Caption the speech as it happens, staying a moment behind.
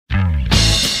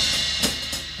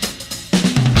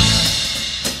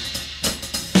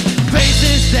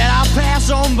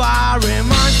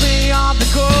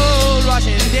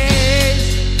rushing days.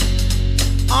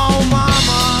 Oh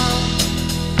mama,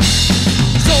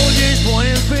 soldiers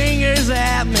pointing fingers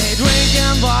at me,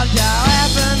 drinking vodka,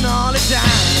 laughing all the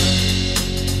time.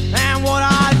 And what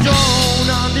I don't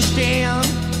understand,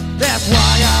 that's why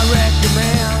I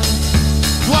recommend,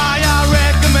 why I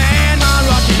recommend my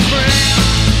Russian friend.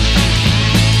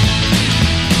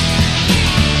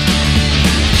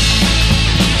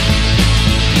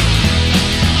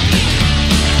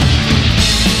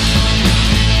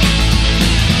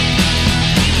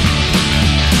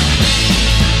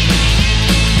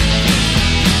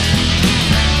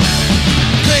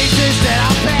 That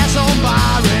I pass on by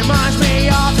reminds me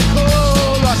of the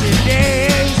cold Russian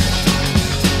days.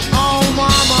 Oh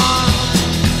mama,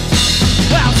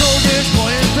 well soldiers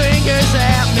pointing fingers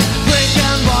at me,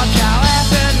 drinking vodka,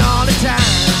 laughing all the time.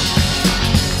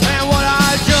 And what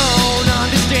I don't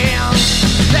understand,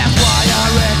 that's why I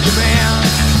recommend,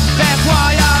 that's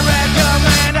why I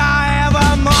recommend I have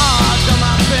a mark on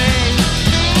my face.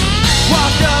 What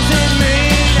does it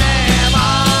mean? Am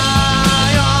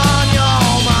I on your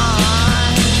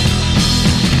mind?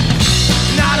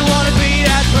 I don't wanna be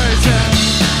that person.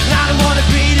 I don't wanna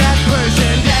be that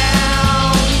person.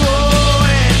 Down,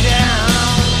 going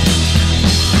down.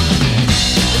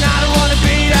 And I don't wanna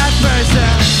be that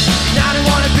person. I don't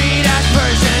wanna be that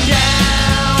person.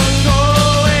 Down,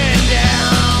 going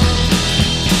down.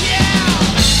 Yeah.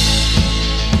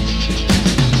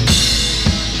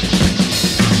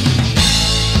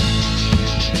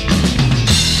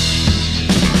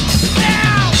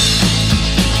 Down.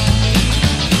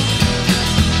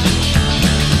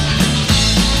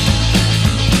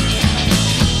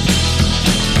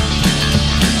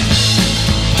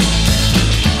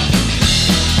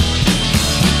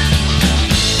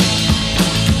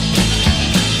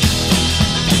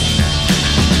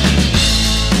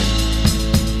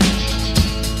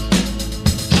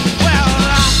 Well,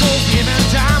 I hope given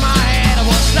time I had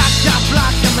was locked up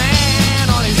like a man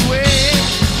on his way.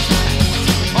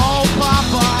 Oh,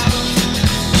 Papa,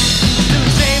 to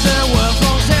save the world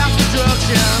from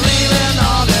self-destruction, leaving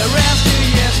all the rest to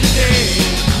yesterday.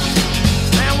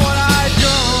 And what I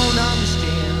don't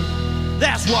understand,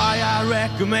 that's why I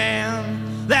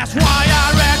recommend, that's why I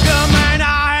recommend.